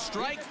fastball.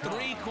 Strike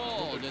 3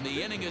 called, and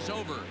the inning is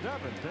over.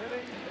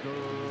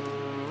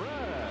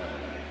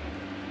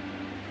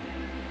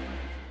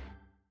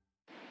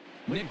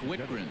 Nick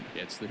Whitgren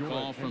gets the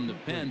call from the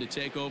pen to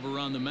take over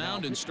on the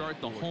mound and start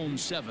the home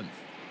 7th.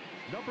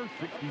 Number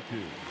 62.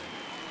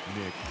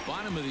 Nick.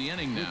 Bottom of the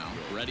inning now.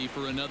 Ready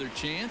for another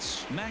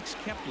chance? Max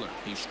Kepler.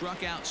 He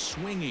struck out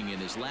swinging in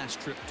his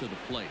last trip to the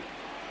plate.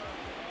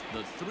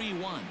 The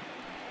 3-1.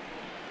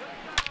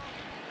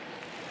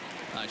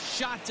 A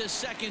shot to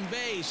second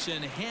base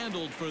and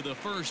handled for the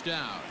first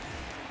out.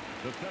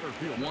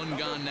 One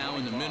gone now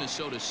in the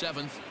Minnesota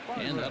 7th,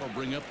 and that'll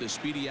bring up the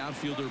speedy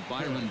outfielder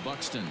Byron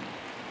Buxton.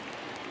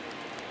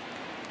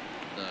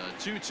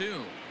 The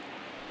 2-2.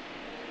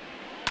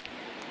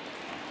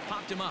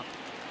 Popped him up.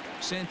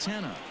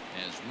 Santana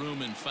has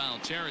room in foul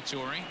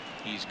territory.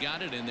 He's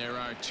got it, and there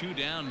are 2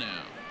 down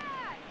now.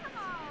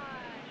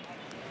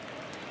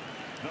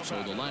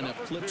 So the lineup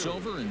flips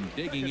over, and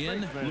digging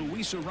in,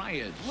 Luis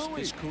Arias.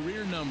 His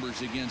career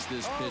numbers against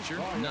this pitcher,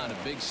 not a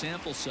big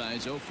sample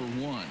size, 0 for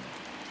 1.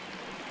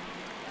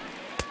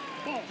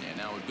 And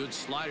now a good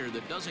slider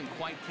that doesn't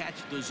quite catch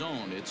the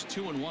zone. It's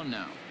 2-1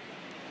 now.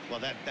 Well,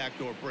 that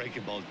backdoor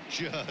breaking ball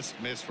just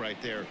missed right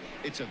there.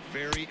 It's a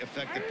very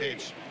effective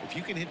pitch. If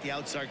you can hit the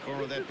outside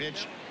corner of that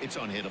pitch, it's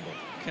unhittable.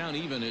 Count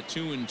even at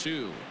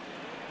 2-2.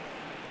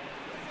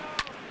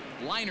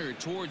 Liner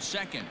towards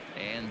second,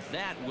 and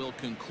that will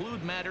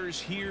conclude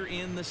matters here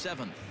in the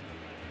 7th.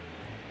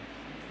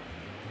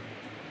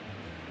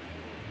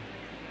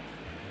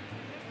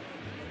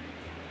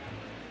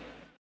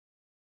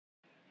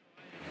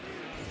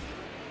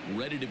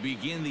 Ready to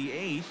begin the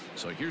 8th.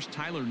 So here's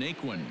Tyler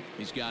Naquin.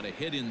 He's got a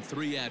hit in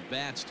 3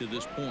 at-bats to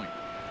this point.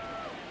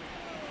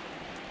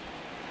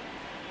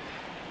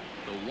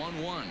 The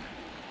 1-1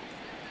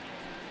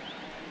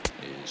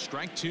 is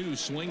strike 2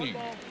 swinging.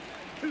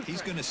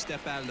 He's going to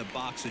step out of the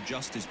box,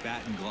 adjust his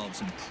batting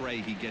gloves, and pray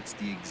he gets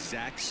the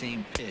exact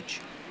same pitch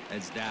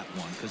as that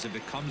one. Because if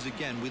it comes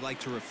again, we like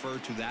to refer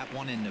to that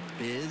one in the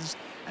biz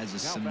as a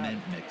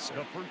cement mixer.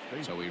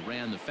 So he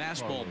ran the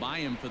fastball by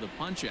him for the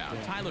punch out.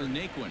 Tyler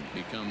Naquin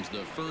becomes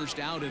the first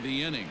out of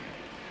the inning.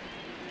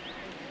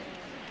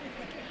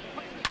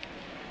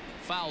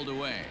 Fouled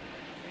away.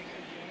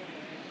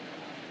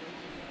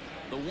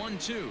 The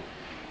 1-2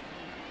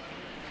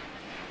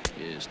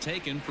 is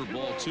taken for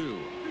ball 2.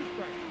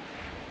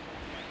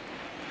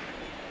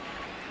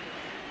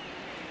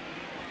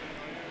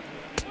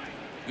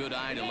 Good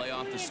eye to lay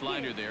off the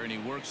slider there, and he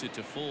works it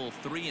to full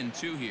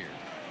 3-2 here.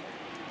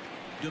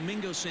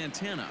 Domingo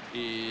Santana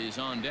is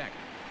on deck,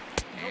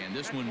 and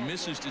this one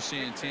misses to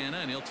Santana,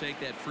 and he'll take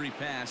that free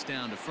pass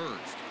down to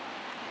first.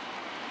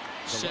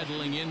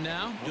 Settling in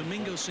now,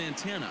 Domingo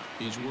Santana.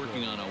 He's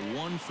working on a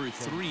 1 for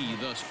 3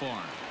 thus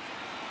far.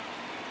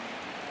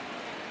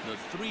 The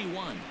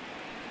 3-1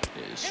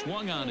 is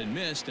swung on and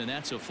missed, and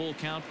that's a full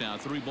count now.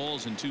 3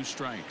 balls and 2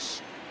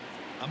 strikes.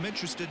 I'm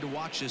interested to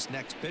watch this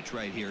next pitch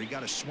right here. He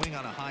got a swing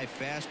on a high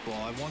fastball.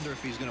 I wonder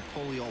if he's going to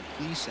pull the old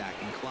Plesac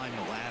and climb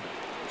the ladder.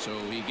 So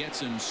he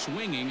gets him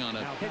swinging on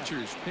a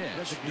pitcher's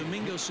pitch.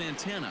 Domingo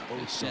Santana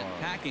is set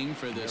packing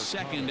for the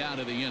 2nd out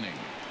of the inning.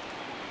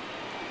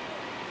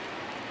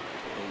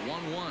 The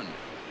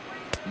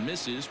 1-1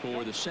 misses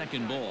for the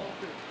 2nd ball.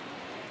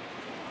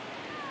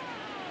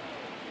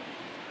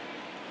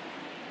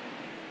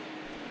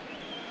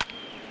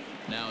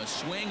 Now a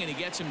swing, and he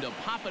gets him to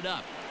pop it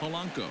up.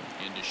 Polanco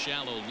into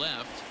shallow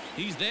left.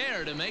 He's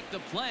there to make the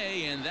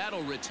play, and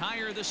that'll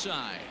retire the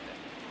side.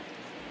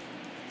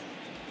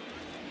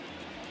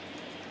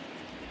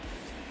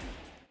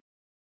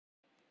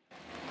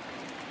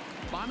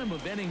 Bottom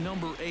of inning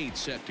number 8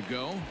 set to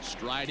go.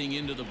 Striding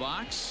into the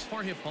box,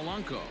 Jorge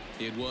Polanco.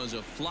 It was a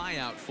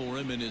flyout for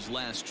him in his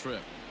last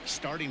trip.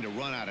 Starting to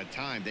run out of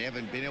time. They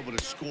haven't been able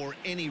to score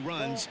any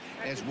runs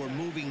as we're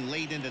moving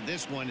late into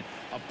this one.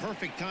 A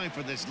perfect time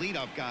for this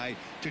leadoff guy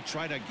to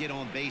try to get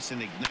on base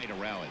and ignite a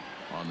rally.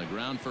 On the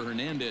ground for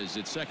Hernandez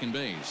at second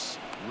base.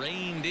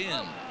 Reined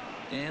in.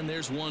 And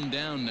there's one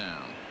down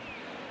now.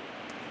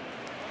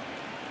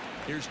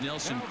 Here's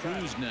Nelson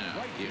Cruz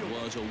now. It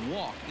was a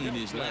walk in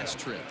his last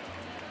trip.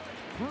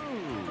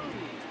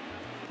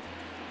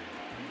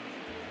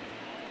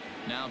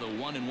 Now the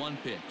 1-1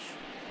 pitch.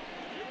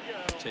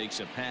 Takes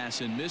a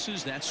pass and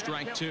misses. That's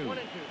strike 2.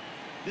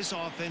 This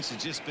offense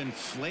has just been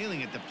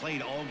flailing at the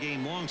plate all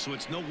game long, so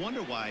it's no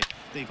wonder why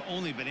they've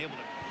only been able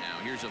to. Now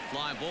here's a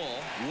fly ball.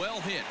 Well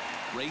hit.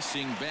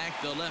 Racing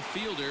back the left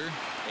fielder.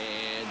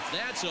 And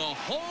that's a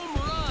home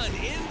run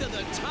into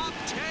the top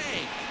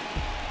tank.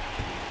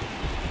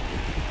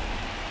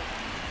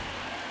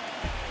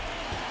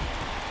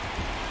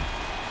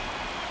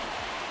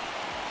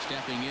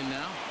 Stepping in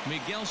now,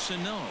 Miguel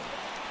Sano.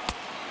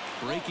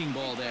 Breaking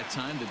ball that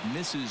time that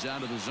misses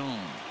out of the zone.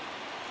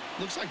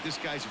 Looks like this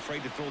guy's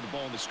afraid to throw the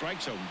ball in the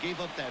strike zone. Gave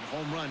up that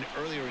home run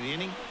earlier in the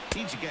inning.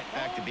 Needs to get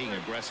back to being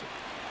aggressive.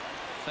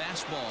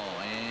 Fastball,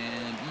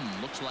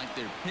 and looks like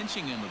they're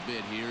pinching him a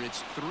bit here.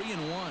 It's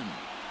 3-1.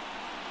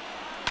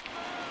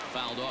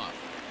 Fouled off.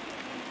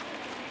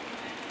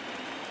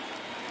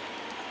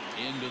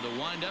 Into the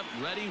windup,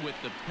 ready with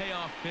the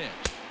payoff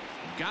pitch.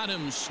 Got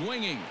him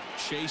swinging.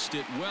 Chased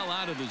it well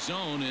out of the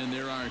zone, and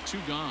there are two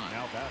gone.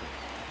 Now batting.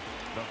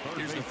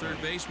 Here's the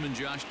third baseman,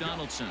 Josh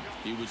Donaldson.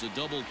 He was a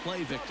double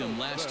play victim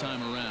last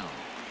time around.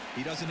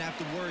 He doesn't have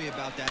to worry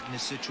about that in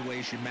this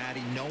situation,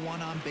 Matty. No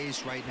one on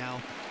base right now.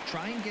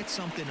 Try and get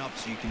something up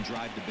so you can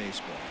drive the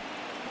baseball.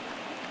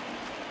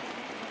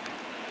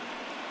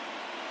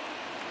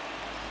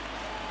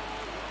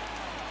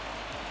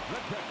 The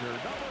catcher,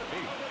 number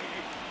 8,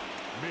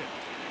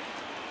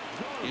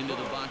 Mitch. Into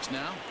the box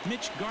now,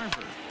 Mitch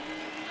Garver.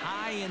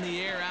 High in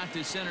the air out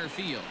to center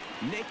field.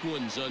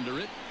 Naquin's under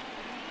it.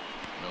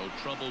 No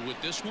trouble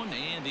with this one,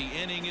 and the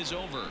inning is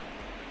over.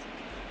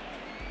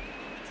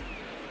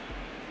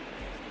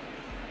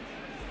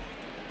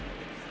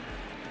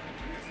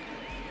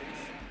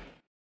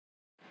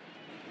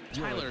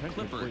 Tyler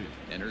Clippard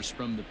enters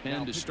from the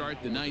pen to start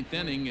the ninth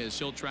inning, as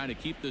he'll try to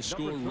keep the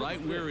score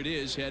right where it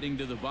is heading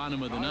to the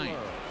bottom of the ninth.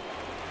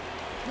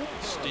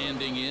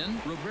 Standing in,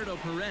 Roberto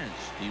Perez.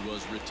 He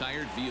was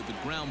retired via the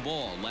ground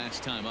ball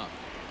last time up.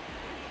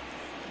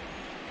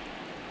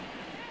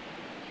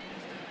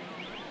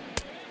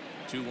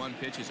 The 2-1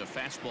 pitch is a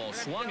fastball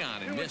swung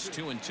on and missed.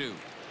 2-2.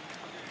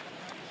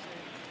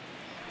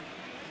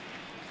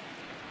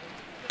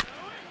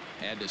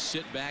 Had to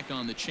sit back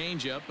on the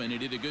changeup, and he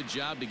did a good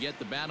job to get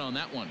the bat on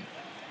that one.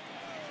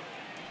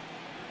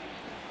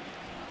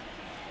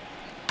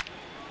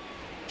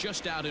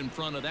 Just out in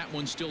front of that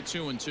one, still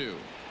 2-2.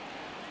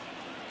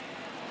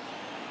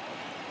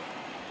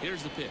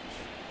 Here's the pitch.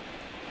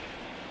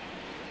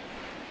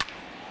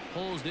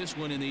 Pulls this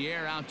one in the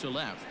air out to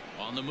left.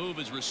 On the move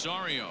is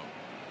Rosario.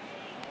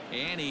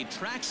 And he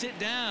tracks it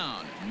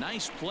down.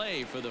 Nice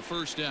play for the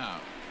first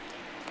out.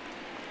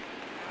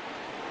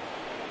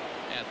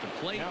 At the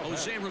plate,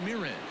 Jose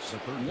Ramirez.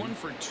 1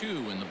 for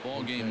 2 in the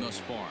ball game thus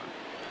far.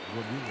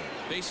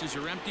 Bases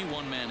are empty,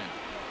 one man out.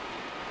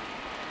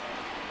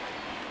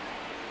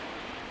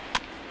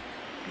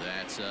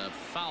 That's a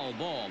foul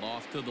ball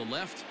off to the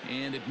left,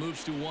 and it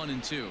moves to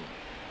 1-2.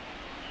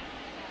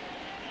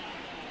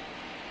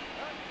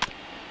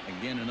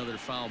 Again, another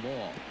foul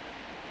ball.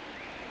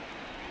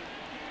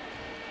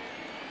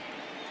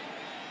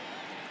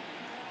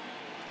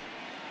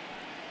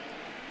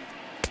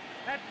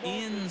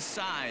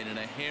 Inside and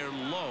a hair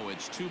low.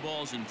 It's 2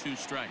 balls and 2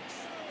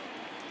 strikes.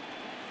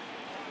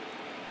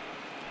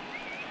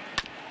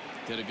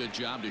 Did a good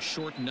job to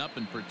shorten up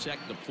and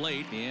protect the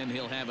plate, and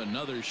he'll have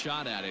another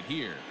shot at it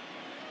here.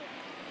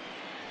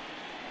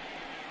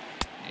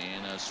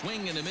 And a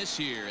swing and a miss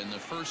here, and the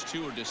first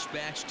 2 are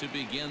dispatched to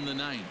begin the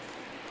ninth.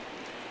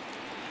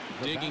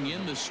 Digging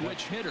in, the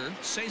switch hitter,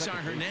 Cesar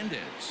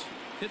Hernandez.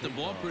 Hit the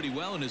ball pretty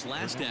well in his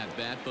last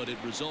at-bat, but it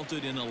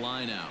resulted in a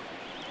line out.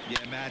 Yeah,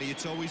 Matty,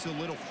 it's always a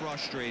little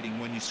frustrating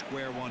when you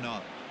square one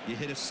up. You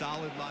hit a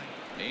solid line.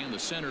 And the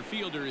center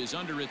fielder is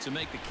under it to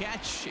make the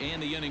catch,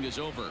 and the inning is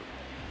over.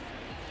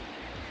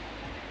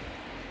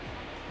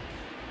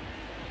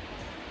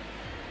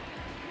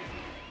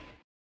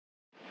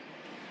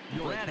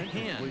 Brad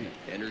Hand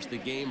enters the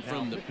game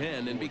from the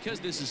pen, and because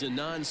this is a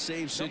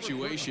non-save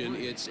situation,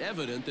 it's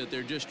evident that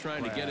they're just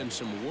trying to get him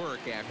some work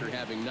after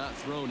having not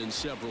thrown in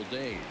several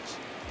days.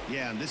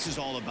 Yeah, and this is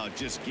all about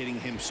just getting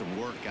him some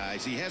work,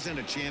 guys. He hasn't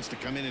had a chance to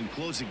come in and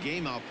close the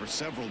game out for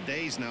several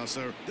days now,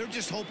 so they're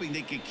just hoping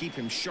they can keep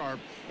him sharp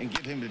and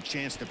give him the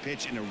chance to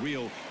pitch in a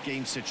real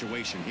game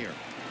situation here.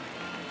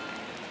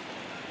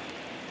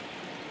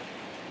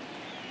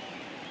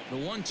 The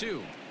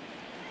 1-2.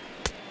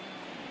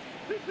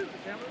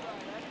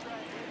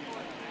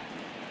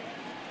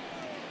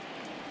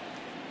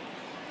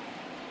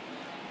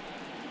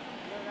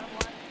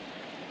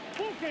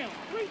 Full count,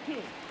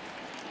 3-2.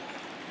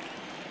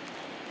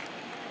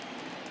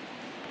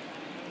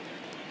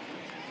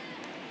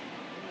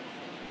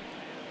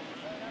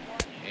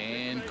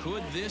 And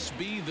could this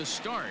be the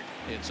start?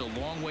 It's a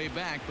long way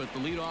back, but the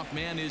leadoff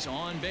man is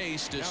on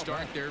base to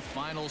start their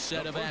final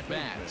set of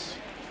at-bats.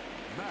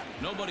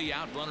 Nobody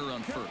out, runner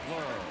on first.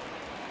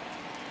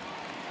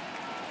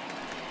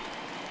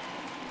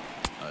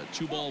 A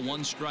 2-ball,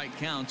 1-strike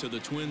count to the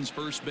Twins'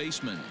 first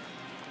baseman.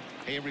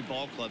 Hey, every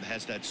ball club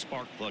has that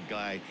spark plug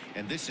guy,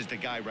 and this is the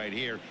guy right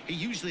here. He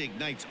usually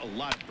ignites a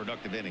lot of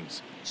productive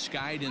innings.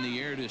 Skied in the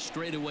air to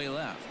straightaway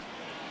left.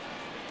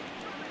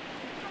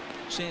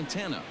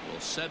 Santana will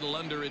settle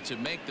under it to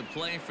make the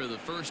play for the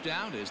first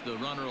out, as the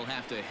runner will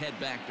have to head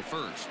back to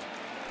first.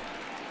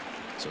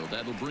 So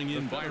that'll bring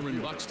in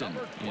Byron Buxton.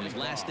 In his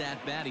last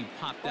at-bat, he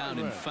popped out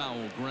in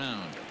foul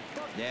ground.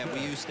 Yeah, we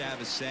used to have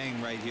a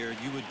saying right here.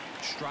 You would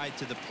stride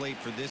to the plate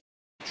for this,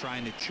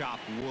 trying to chop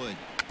wood.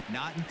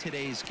 Not in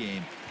today's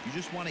game. You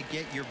just want to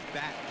get your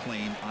bat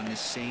plane on the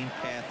same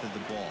path of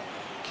the ball.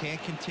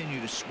 Can't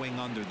continue to swing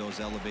under those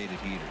elevated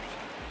heaters.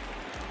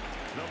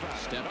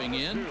 Stepping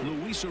in,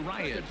 Luis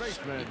Arias.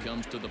 He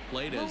comes to the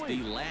plate as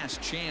the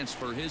last chance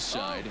for his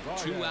side.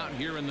 2 out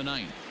here in the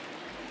 9th.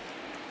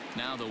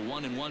 Now the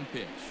 1-1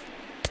 pitch.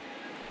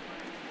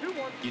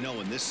 You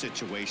know, in this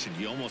situation,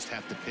 you almost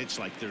have to pitch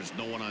like there's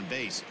no one on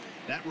base.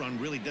 That run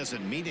really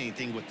doesn't mean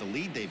anything with the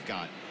lead they've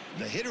got.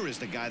 The hitter is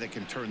the guy that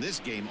can turn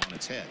this game on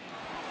its head.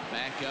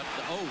 Back up.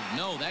 Oh,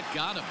 no, that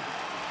got him.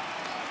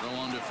 Throw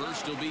on to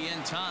first will be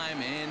in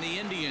time, and the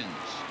Indians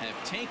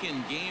have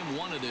taken game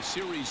 1 of the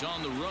series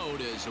on the road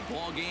as the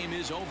ball game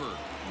is over.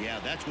 Yeah,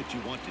 that's what you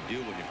want to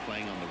do when you're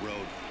playing on the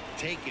road.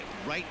 Take it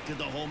right to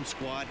the home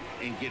squad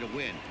and get a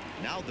win.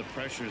 Now the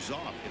pressure's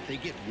off. If they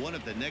get one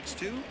of the next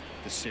 2,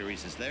 the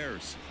series is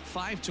theirs.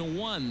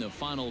 5-1 the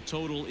final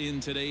total in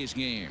today's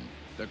game.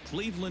 The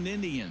Cleveland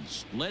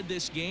Indians led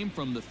this game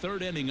from the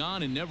 3rd inning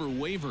on and never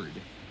wavered.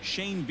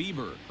 Shane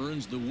Bieber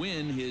earns the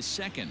win, his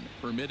 2nd,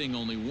 permitting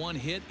only 1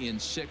 hit in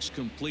 6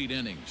 complete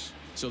innings.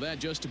 So that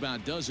just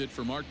about does it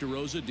for Mark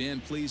DeRosa, Dan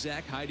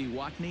Plesac, Heidi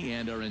Watney,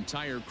 and our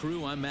entire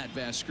crew. I'm Matt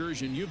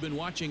Vasgersian. You've been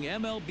watching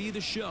MLB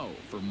The Show.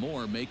 For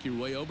more, make your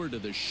way over to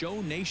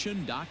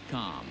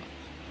theshownation.com.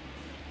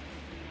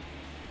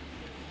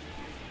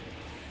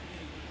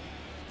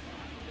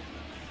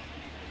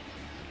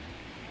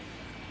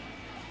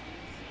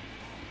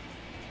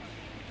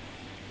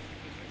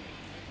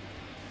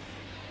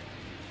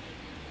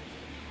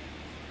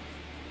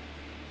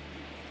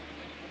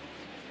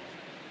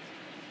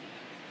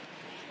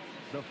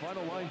 The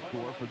final line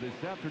score for this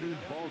afternoon's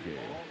ball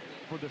game.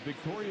 For the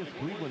victorious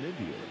Cleveland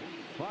Indians,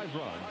 5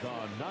 runs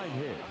on 9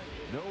 hits,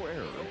 no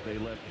errors. They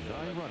left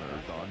 9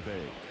 runners on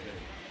base.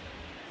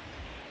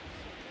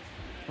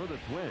 For the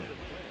Twins,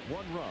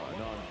 1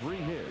 run on 3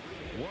 hits,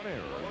 1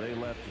 error. They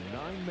left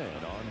 9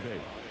 men on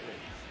base.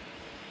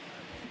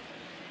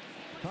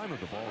 Time of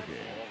the ball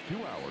game,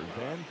 2 hours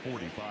and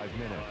 45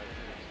 minutes.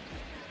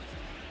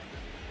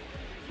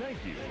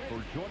 Thank you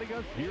for joining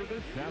us here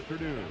this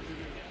afternoon.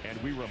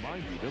 And we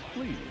remind you to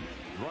please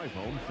drive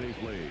home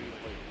safely.